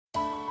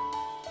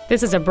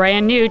This is a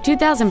brand new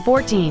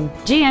 2014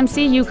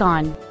 GMC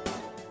Yukon.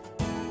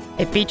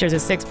 It features a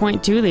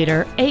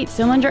 6.2-liter,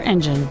 8-cylinder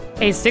engine,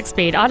 a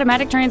 6-speed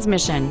automatic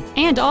transmission,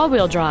 and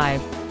all-wheel drive.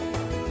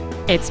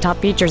 Its top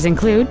features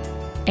include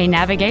a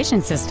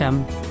navigation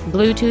system,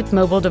 Bluetooth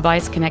mobile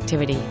device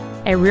connectivity,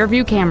 a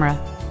rear-view camera,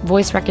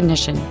 voice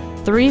recognition,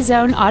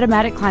 3-zone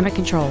automatic climate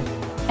control,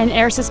 an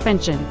air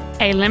suspension,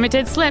 a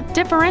limited-slip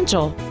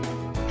differential,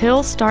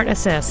 hill start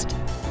assist,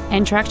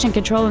 and traction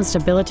control and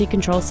stability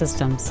control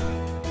systems.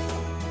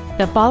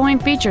 The following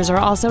features are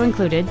also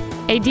included: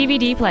 a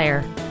DVD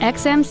player,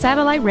 XM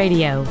satellite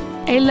radio,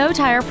 a low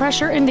tire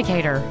pressure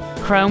indicator,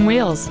 chrome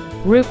wheels,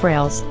 roof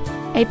rails,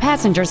 a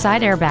passenger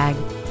side airbag,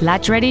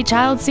 latch-ready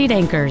child seat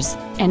anchors,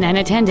 an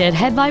unattended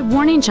headlight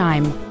warning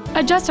chime,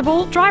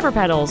 adjustable driver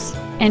pedals,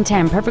 and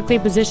 10 perfectly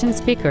positioned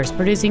speakers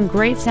producing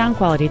great sound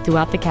quality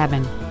throughout the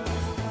cabin.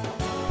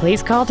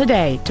 Please call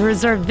today to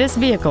reserve this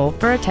vehicle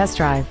for a test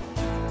drive.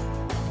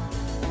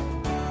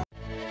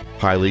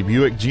 Hiley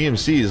Buick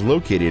GMC is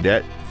located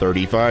at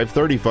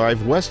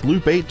 3535 West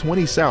Loop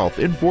 820 South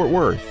in Fort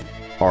Worth.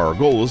 Our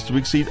goal is to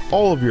exceed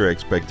all of your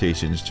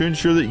expectations to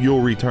ensure that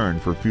you'll return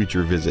for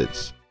future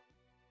visits.